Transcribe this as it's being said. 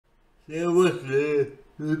Servus,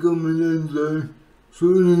 willkommen in unserem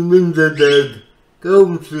schönen Wintertag.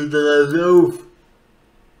 Kaum steht der auf.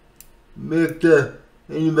 Merkt er,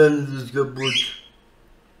 eine Wand ist kaputt.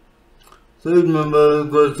 Sollten wir mal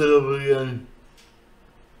kurz reparieren.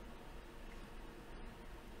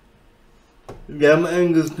 Wir haben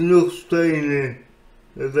eigentlich genug Steine.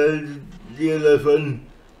 Das haltet ihr davon,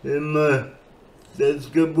 wenn man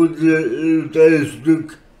das kaputte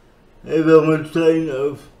Teilstück einfach mit Stein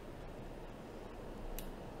auf.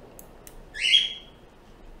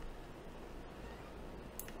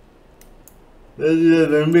 Das ist ja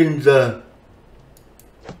der Winter.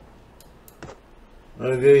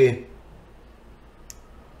 Okay.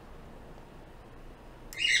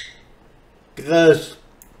 Krass.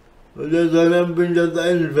 Und das soll am Winter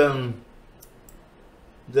anfangen.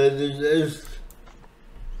 Das ist echt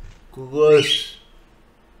groß.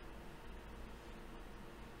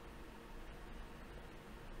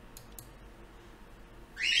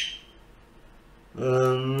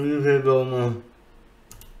 Wie viel brauchen wir?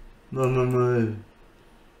 Machen wir mal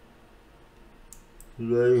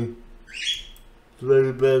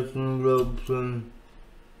zwei Betten, glaub ich schon.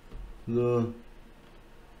 So.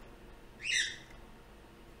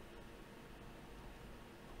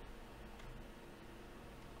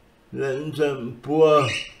 Langsam, boah.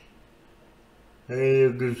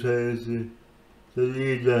 Heilige Scheiße. So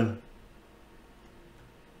wieder.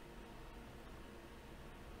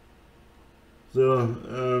 So,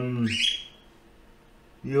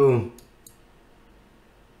 jo.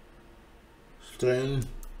 Stein.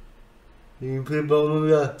 Wie viel brauchen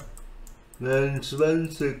wir?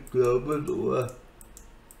 29, glaube ich, oder?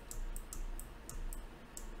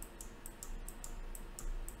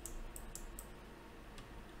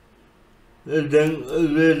 Ich denke,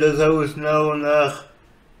 ich will das Haus nach und nach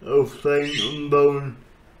auf Stein umbauen,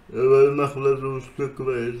 aber ich mache das so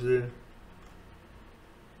stückweise.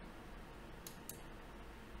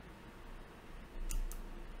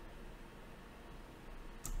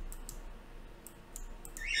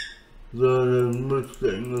 So, dann müsste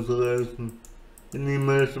irgendwas reißen. Ich nehme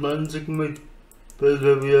mal 20 mit,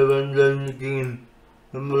 besser wir wandern gehen.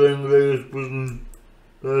 Haben wir dann gleich ein bisschen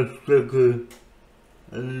paar Stöcke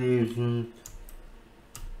anlesen.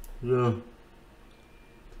 So.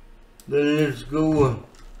 Dann let's go.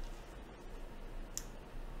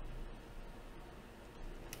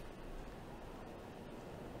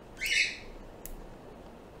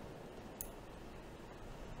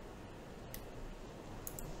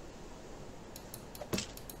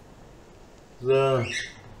 So.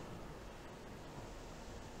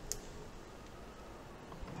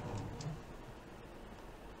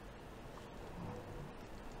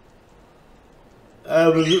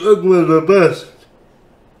 Aber irgendwas verpasst.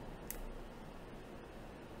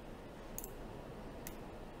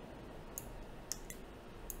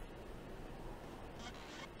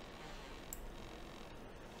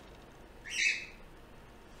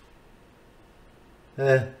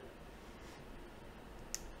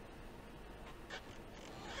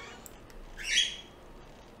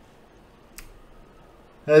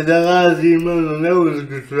 Hat der Raci immer noch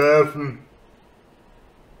ausgeschlafen.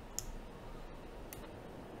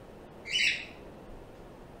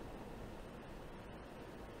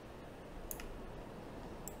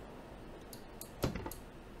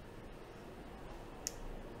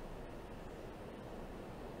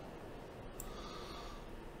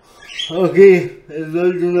 Okay, es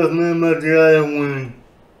sollte noch mehr Material holen.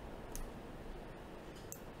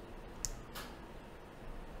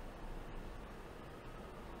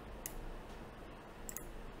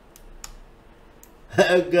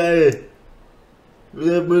 Geil. Ich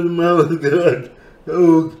hab mit dem Haus gehört.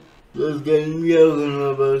 Oh, das kann mir auch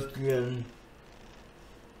noch passieren.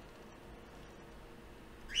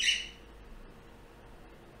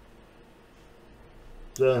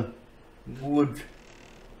 So, gut.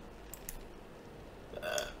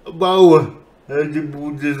 Wow, die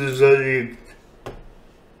Bude ist erlegt.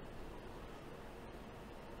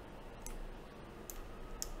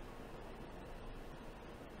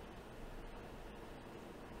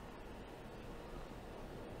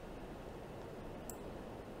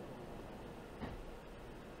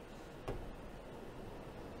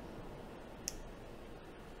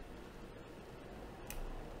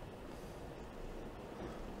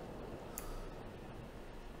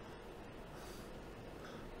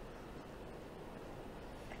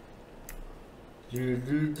 Das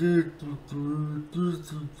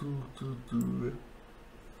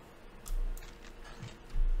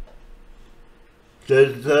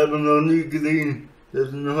habe ich noch nie gesehen,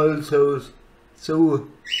 dass ein Holzhaus so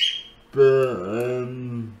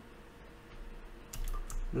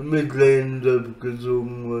mit Leidenschaft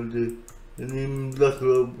gezogen wurde. In jedem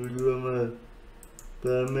Dachlauf lieber mal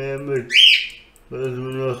da mehr mit, weil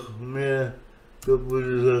wir noch mehr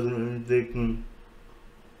kaputte Sachen entdecken.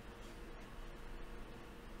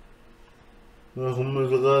 Warum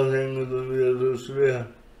ist Rashängen so wieder so schwer?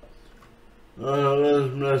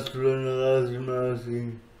 Was machst du denn,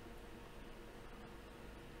 Raci?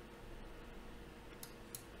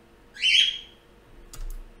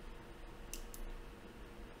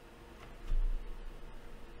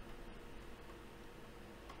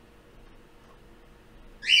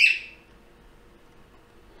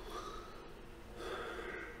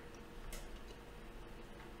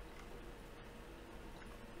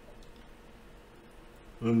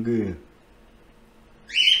 Okay.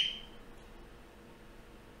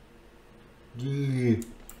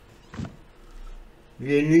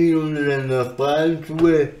 Wir nehmen unsere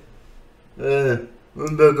Nachbarschuhe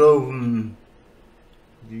und verkaufen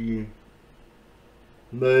die,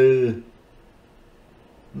 weil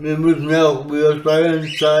wir müssen ja auch wieder Steuern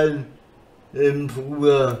zahlen im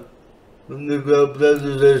Frühjahr und ich glaube, das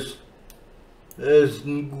ist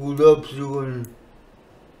eine gute Option.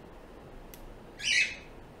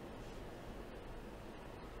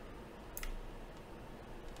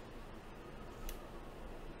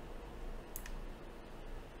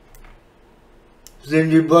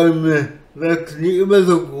 Sind die Bäume wachsen nicht immer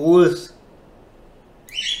so groß.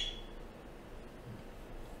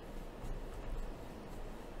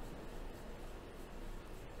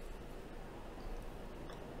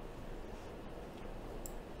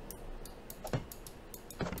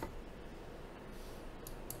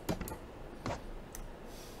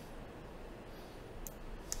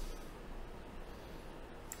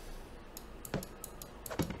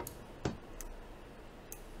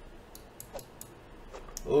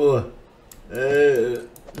 Oh,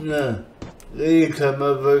 Reh kann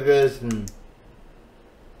man vergessen.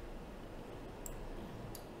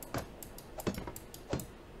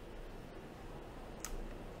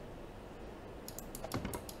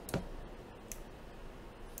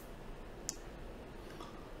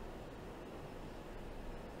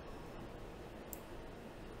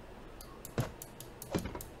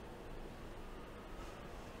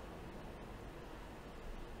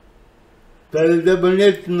 Das ist aber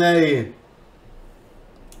nicht nein.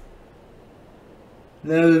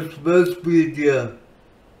 Was spielt ihr?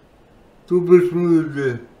 Du bist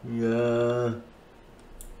müde. Ja.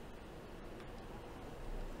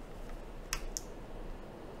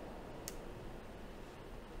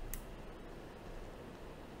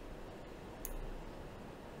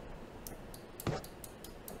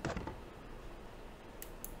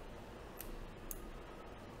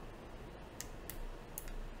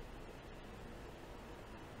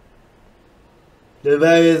 Das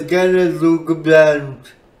war jetzt gar nicht so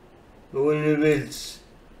geplant. Ohne Witz.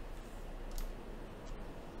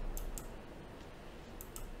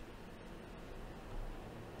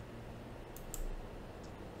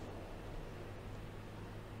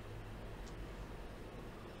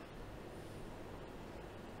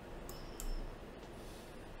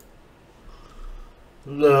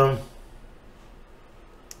 So.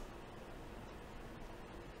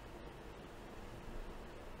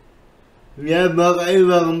 Wir haben auch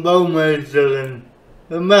einfach eine Baumeisterin.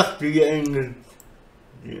 Was macht die eigentlich?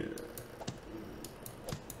 Ja.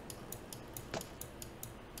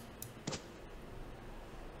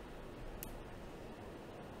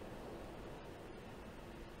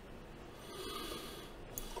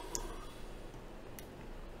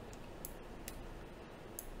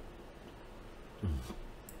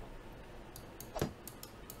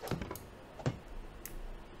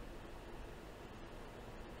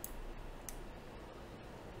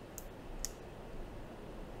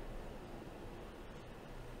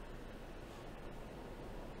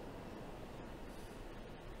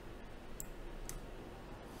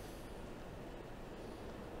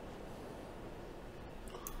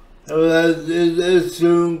 Aber das ist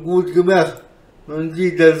schon gut gemacht. Man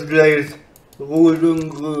sieht das gleich rot und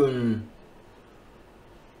grün.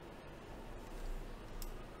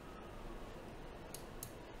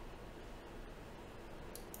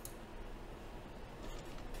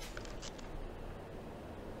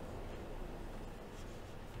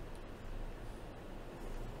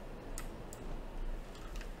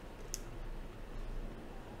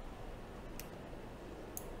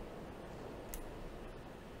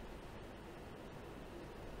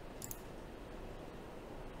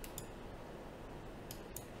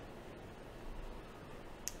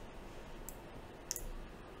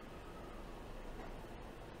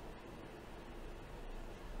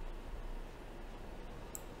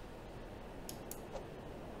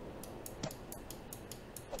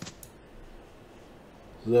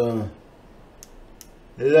 So.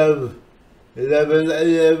 Ich habe es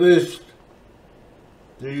alle erwischt,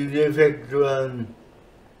 die defekt waren.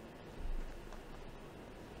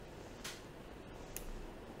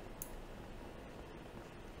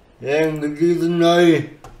 Ja, diese neu,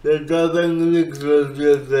 das darf eigentlich nichts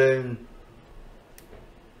passiert sein.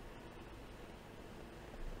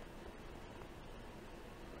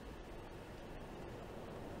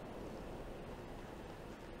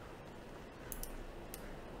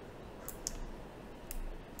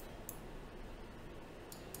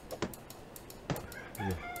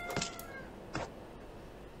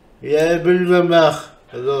 Ja, ich bin schon wach.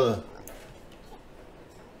 Also,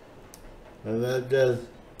 was war das?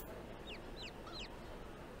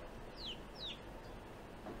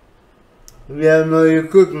 Wir haben neue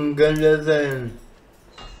Gucken, kann das sein?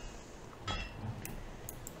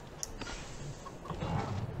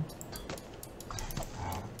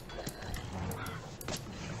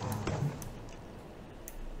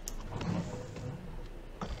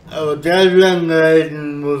 Aber der hat lang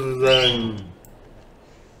gehalten, muss ich sagen.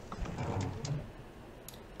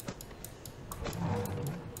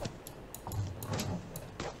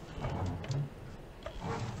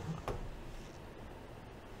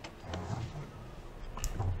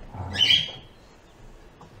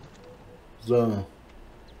 So.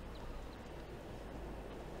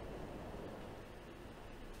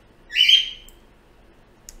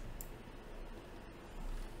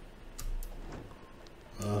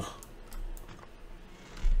 Ach.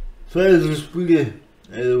 Zweite Spiele.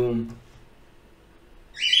 Also.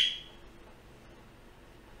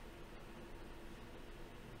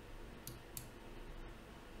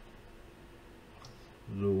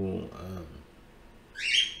 So,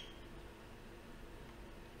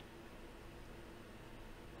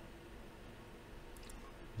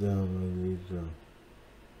 da mal wieder.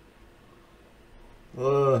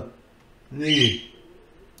 Oh, nee.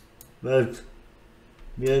 Was?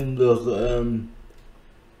 Wir haben doch,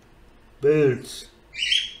 Bild.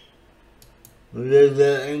 Und der ist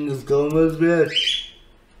ja eigentlich kaum was wert.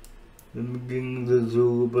 Im Gegensatz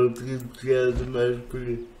zu Patricia zum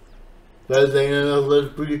Beispiel. Falls einer noch das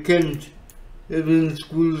Spiel kennt. Das sind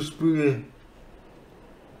coole Spiele.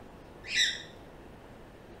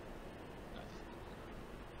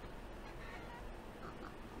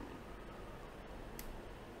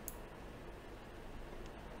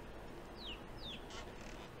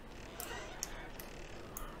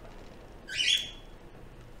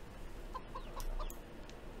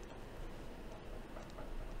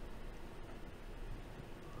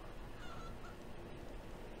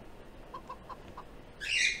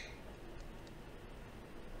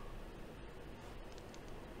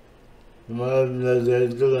 Mal da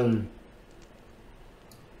seid dran.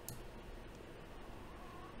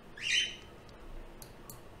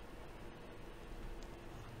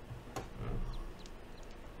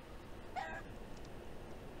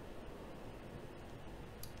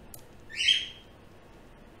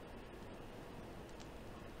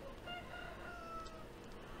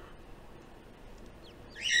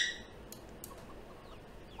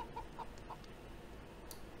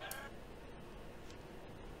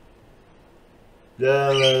 Da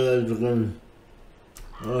war er drin.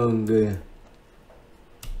 Okay.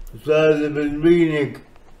 Es war also ein bisschen wenig,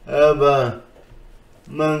 aber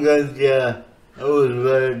man kann es ja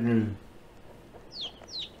ausweiten.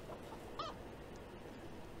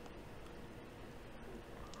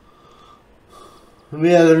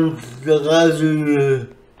 Während der Raci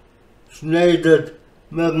schneidet,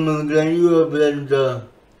 machen wir einen kleinen Überblender.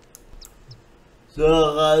 So,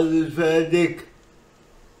 Raci ist fertig.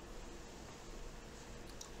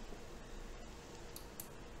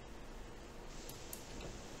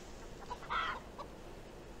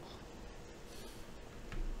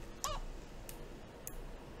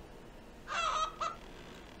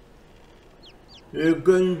 Wir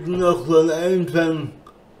könnten noch von Anfang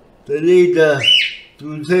der Leder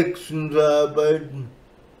zu Texten verarbeiten.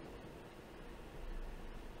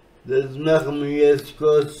 Das machen wir jetzt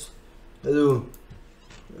kurz. Also,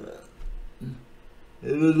 ich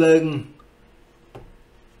würde sagen,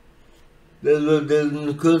 das wird jetzt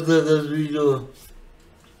ein kürzeres Video,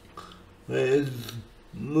 weil es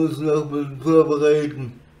muss noch ein bisschen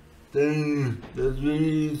vorbereiten, denn das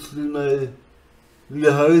wenigste Mal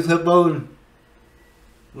wieder Häuser bauen.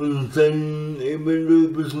 Und dann eventuell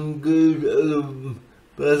ein bisschen Geld, also ein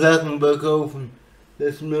paar Sachen verkaufen,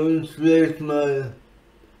 dass wir uns vielleicht mal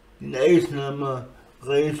den Eishammer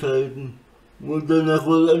reinschalten und dann noch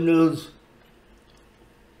was anderes,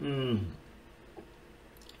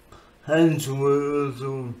 Handschuhe oder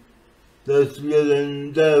so, dass wir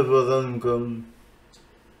dann da vorankommen.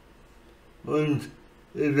 und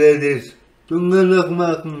ich werde es dunkel noch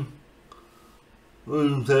machen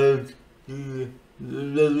und halt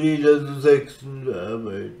das wieder zu 6.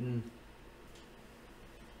 bearbeiten.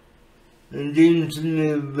 In dem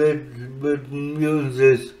Sinne würden wir uns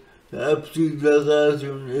jetzt verabschieden, Raci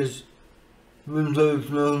und ich wünsche euch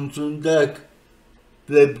noch einen schönen Tag.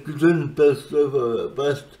 Bleibt gesund, passt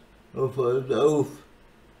auf euch auf.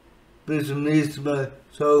 Bis zum nächsten Mal.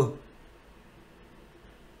 Ciao.